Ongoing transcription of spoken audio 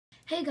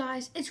Hey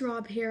guys, it's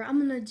Rob here. I'm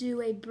gonna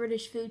do a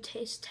British food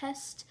taste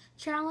test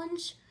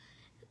challenge.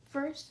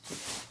 First,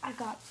 I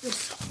got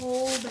this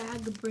whole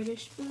bag of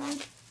British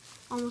food,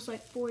 almost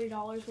like $40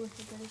 worth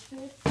of British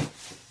food.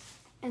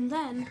 And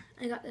then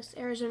I got this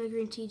Arizona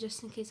green tea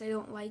just in case I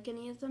don't like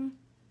any of them.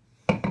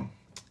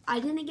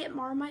 I didn't get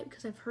Marmite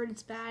because I've heard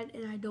it's bad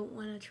and I don't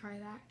want to try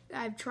that.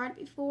 I've tried it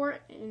before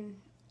and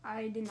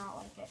I did not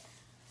like it.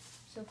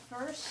 So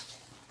first,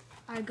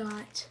 I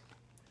got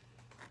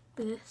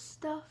this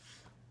stuff.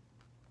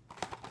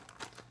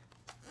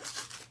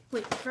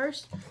 Wait,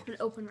 first, I'm going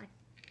to open my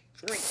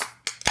drink.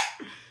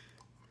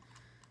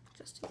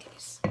 Just in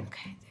case.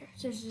 Okay, there.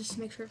 So just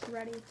make sure it's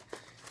ready.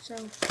 So,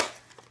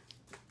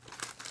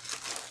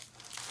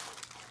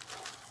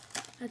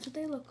 that's what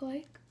they look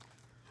like.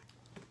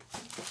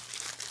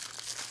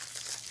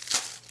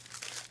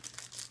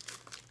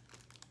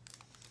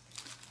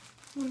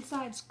 One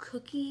side's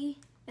cookie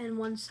and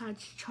one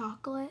side's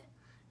chocolate.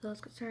 So let's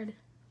get started.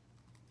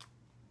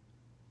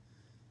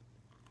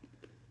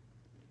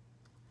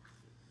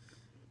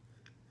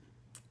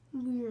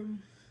 Weird.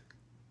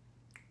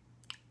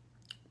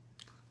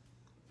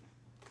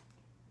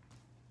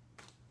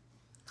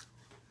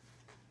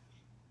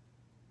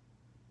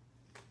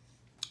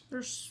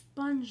 There's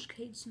sponge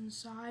cakes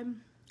inside.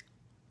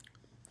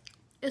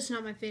 It's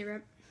not my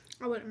favorite.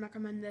 I wouldn't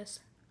recommend this.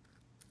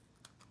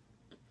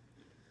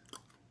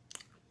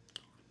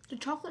 The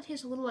chocolate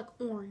tastes a little like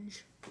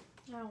orange.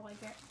 I don't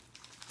like it.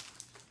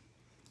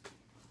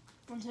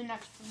 On to the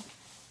next one.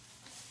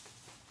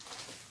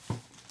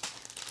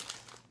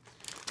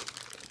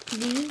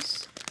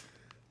 These.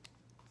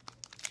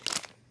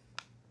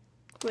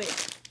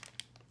 Wait.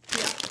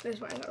 Yeah, this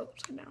is why I got it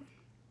upside down.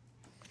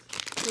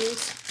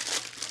 These.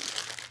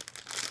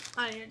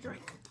 I need a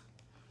drink.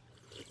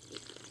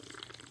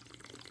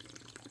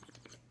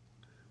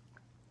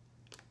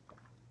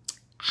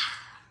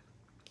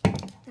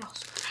 That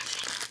was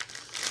refreshing.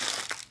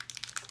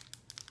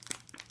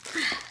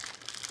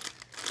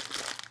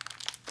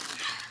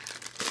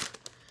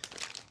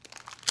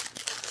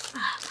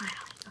 Finally.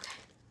 Okay.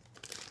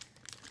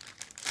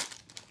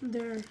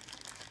 They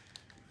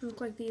look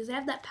like these. They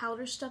have that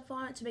powder stuff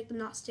on it to make them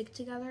not stick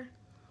together.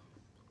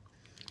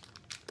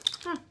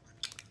 Huh.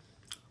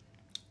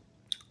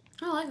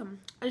 I like them.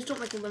 I just don't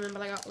like the lemon,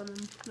 but I got lemon.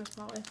 That's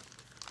probably.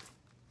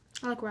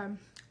 I like red.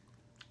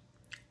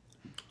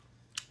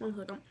 One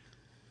second.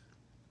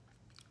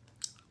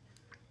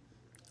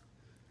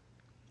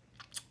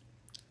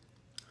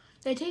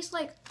 They taste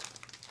like.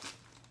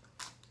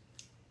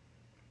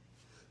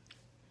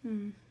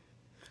 I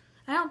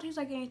don't taste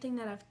like anything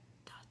that I've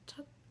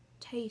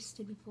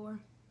tasted before.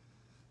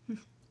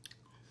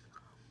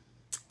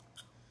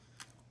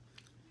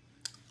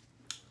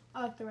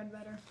 I like the red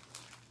better.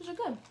 These are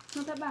good.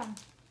 Not that bad.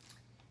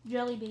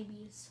 Jelly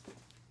babies.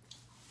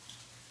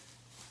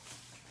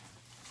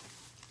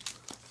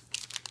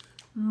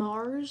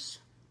 Mars.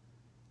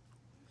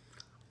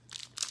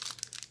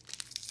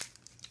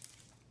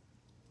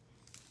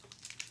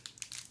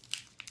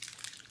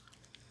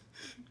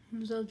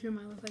 I'm so through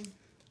my little thing.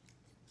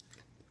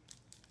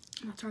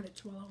 That's hard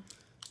to swallow.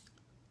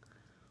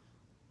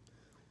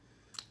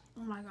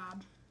 Oh my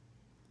god.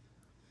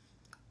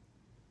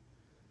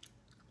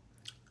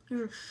 These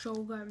are so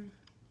good.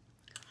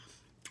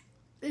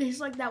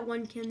 It's like that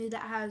one candy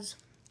that has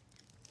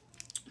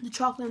the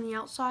chocolate on the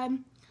outside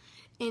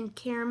and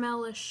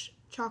caramelish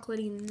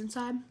chocolatey on the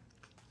inside.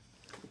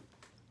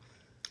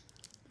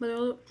 But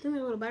they're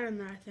a little better than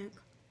that, I think.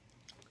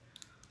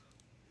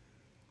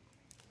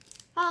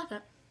 I like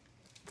it.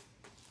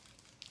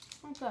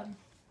 It's good.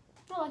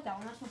 I like that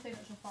one. That's my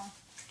favorite so far.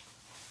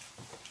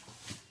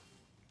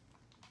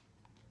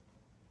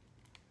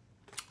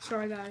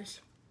 Sorry, guys.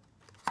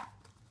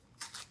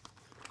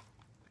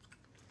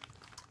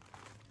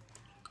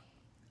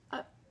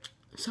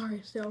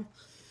 Sorry, still.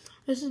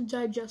 This is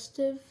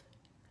digestive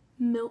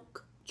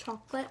milk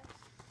chocolate.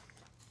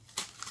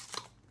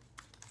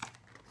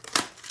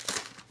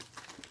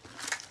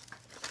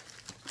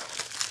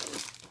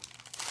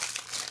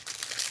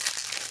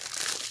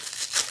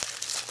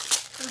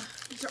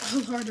 These are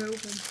all hard to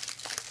open.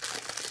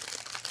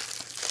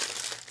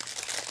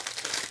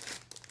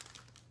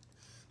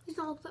 These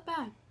don't look that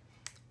bad.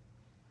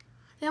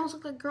 They almost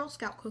look like Girl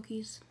Scout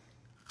cookies.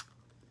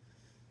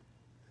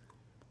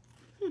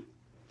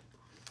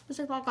 It's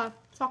like a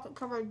chocolate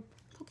covered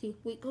cookie,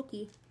 wheat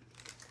cookie.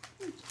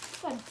 Good.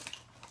 I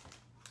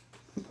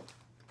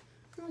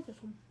like this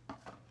one.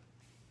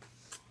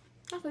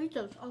 I can eat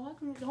those. I like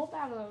them, the whole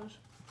bag of those.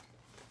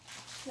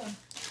 Good.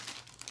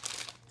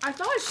 I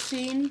thought I've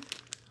seen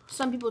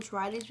some people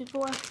try these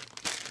before.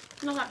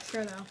 I'm not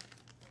sure though.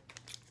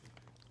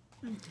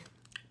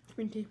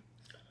 Green tea.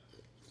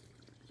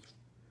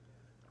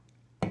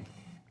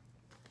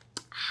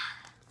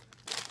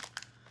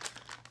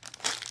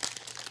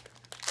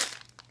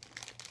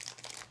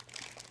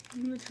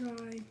 I'm gonna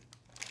try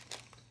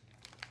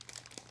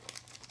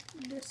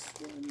this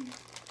one.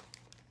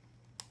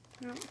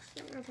 No, I'm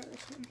gonna try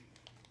this one.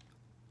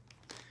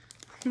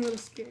 I'm a little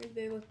scared.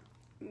 They look.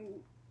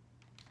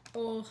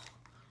 Oh,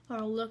 Or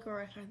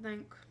licorice, I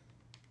think.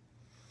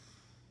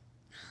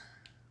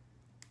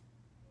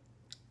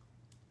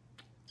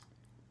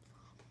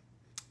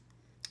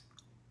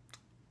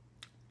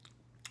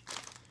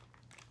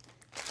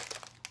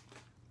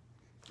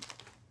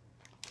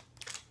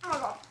 Oh my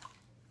god.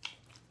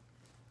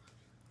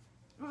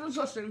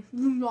 Disgusting.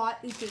 Do not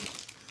eat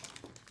this.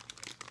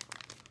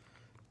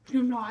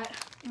 Do not.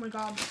 Oh my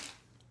god.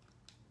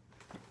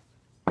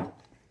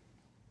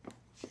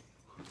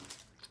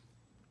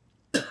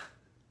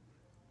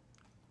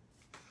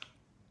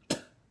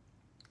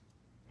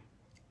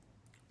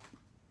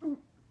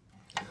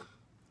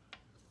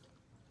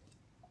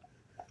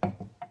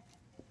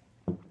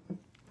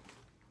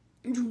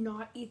 Do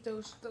not eat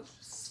those. Those are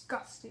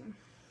disgusting.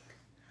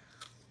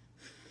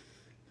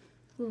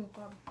 Oh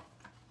god.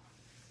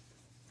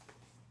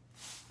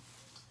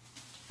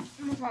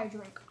 I'm gonna try a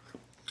drink.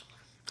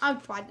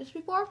 I've tried this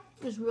before.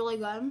 It's really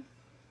good.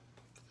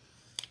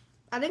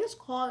 I think it's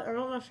called, I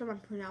don't know if I'm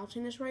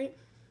pronouncing this right,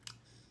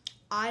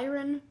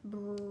 Iron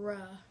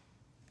Bruh.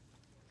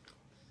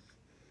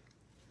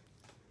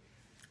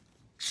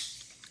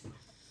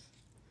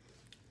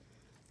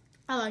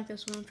 I like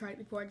this one. I've tried it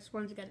before. I just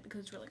wanted to get it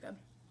because it's really good.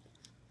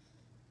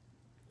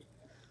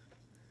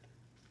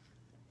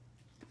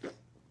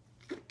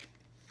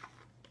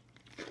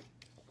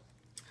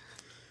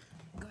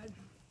 Good.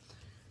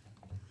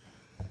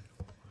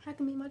 That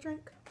can be my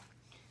drink.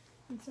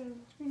 Instead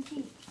of green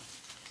tea.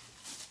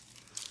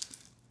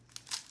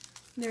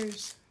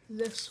 There's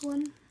this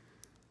one.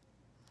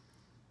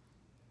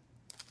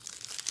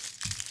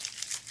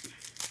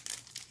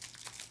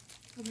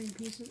 How many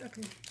pieces?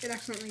 Okay, it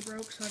accidentally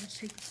broke, so I just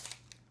take this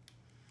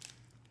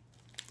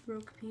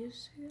broke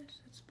piece. Yes,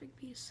 that's a big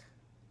piece.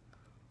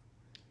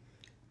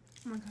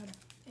 Oh my god.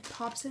 It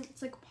pops in.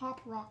 It's like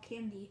pop rock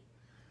candy.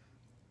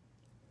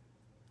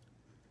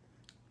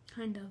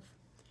 Kind of.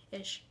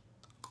 Ish.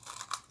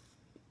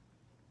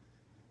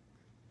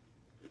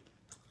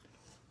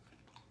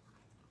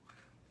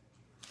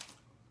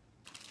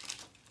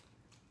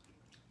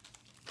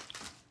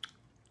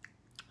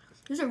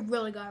 These are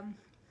really good.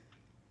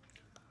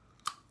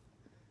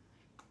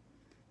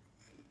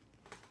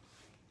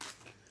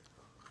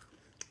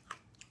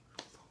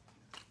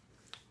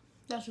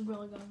 That's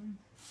really good.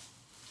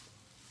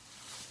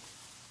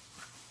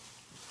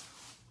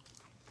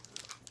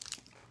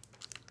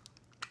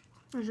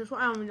 There's this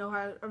one. I don't even know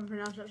how to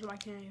pronounce it, so I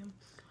can't even.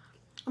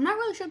 I'm not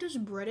really sure if this is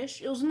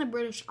British. It was in the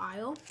British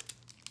aisle.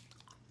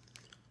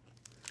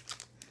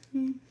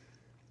 Let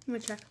me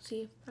check,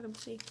 see if I can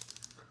see.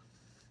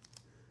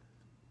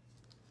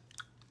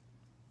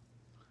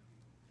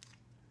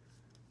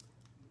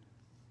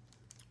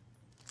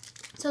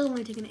 It says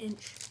only take an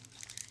inch.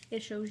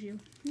 It shows you.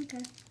 Okay.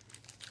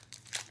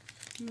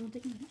 I'm gonna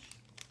take an inch.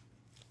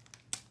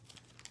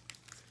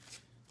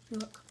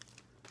 Look.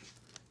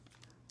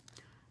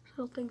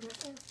 Little things right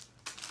there.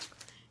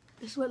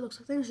 This is what it looks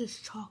like. There's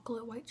just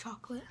chocolate, white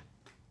chocolate.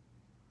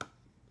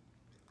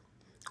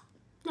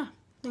 Yeah, I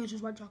think it's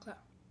just white chocolate.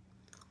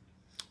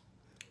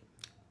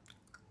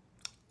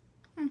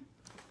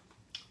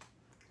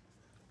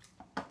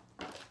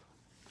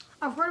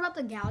 I've heard about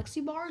the Galaxy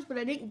bars, but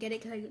I didn't get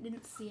it because I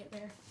didn't see it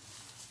there.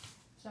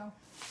 So.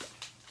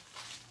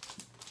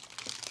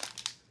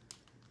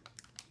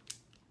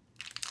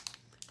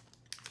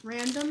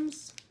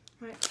 Randoms.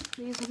 Right,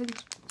 these I think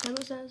that's what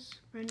it says.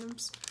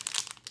 Randoms.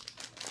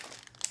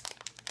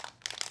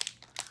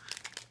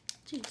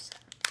 Jeez.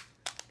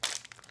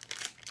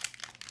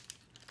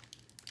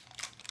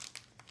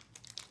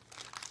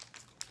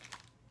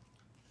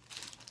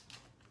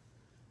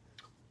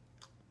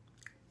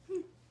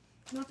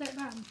 Not that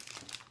bad.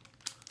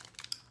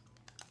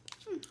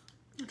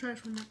 I'll try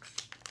this one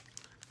next.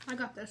 I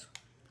got this.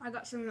 I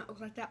got something that looks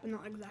like that, but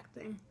not the exact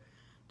thing.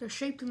 They're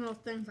shaped in little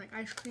things like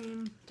ice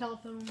cream,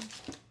 telephone.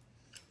 I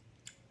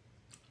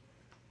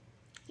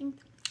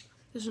think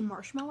this is a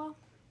marshmallow.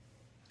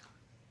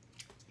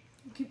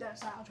 I'll keep that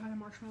aside. I'll try the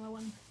marshmallow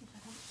one in a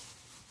second.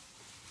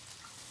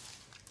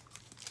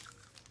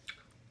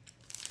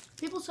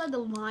 People said the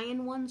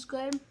lion one's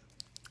good.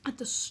 At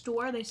the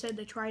store, they said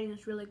they tried it and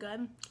it's really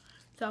good.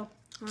 So,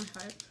 I'm gonna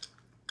try it.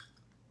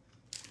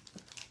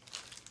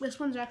 This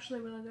one's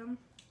actually really good.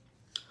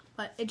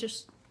 But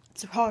it's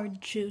hard to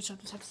choose, so I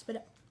just have to spit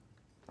it.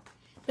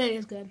 But it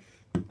is good.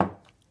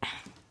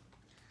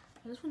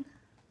 This one.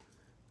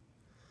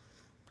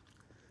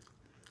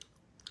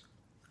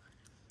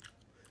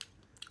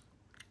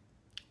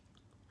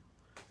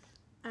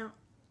 I don't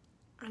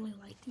really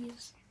like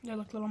these. They're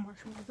like little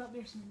marshmallows. I thought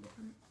there's something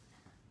different.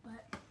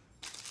 But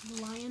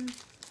the lion.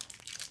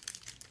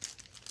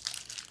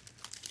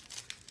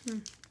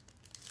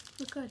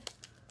 Look good.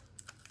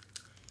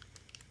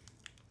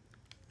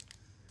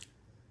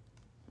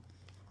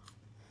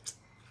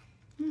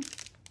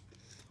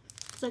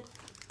 It's like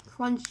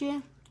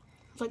crunchy.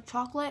 It's like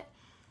chocolate.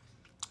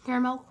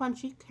 Caramel,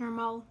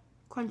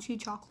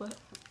 crunchy chocolate.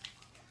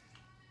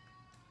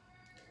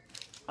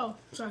 Oh,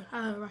 sorry.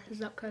 I have to rush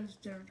this up because it's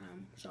dinner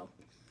time. So,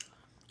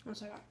 1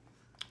 second.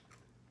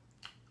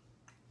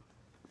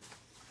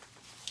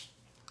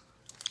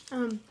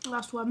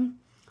 Last one,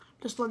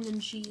 just London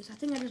cheese. I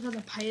think I just had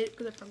to bite it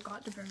because I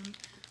forgot to bring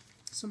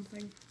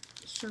something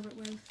to serve it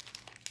with.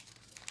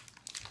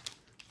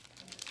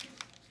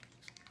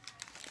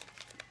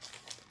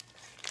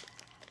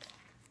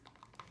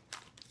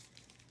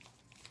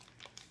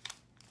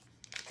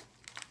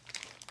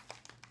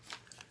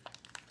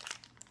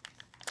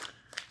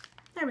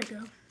 There we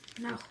go.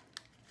 Now,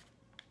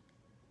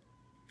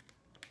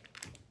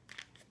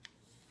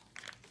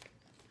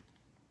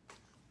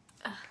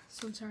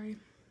 so sorry.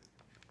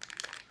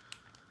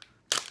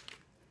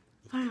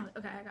 Finally,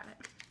 okay, I got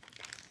it.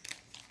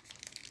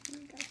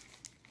 Okay.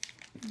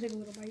 Take a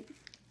little bite.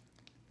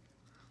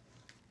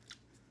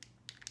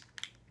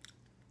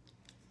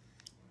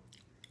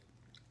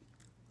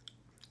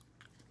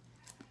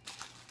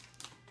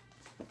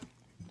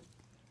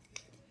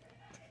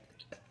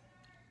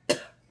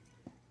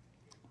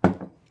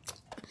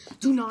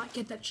 Do not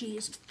get that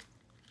cheese.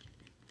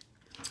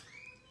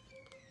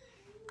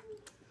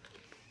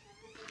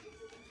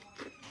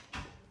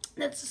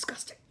 That's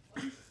disgusting.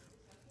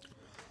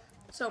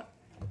 So,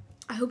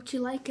 I hope you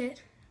like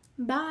it.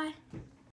 Bye.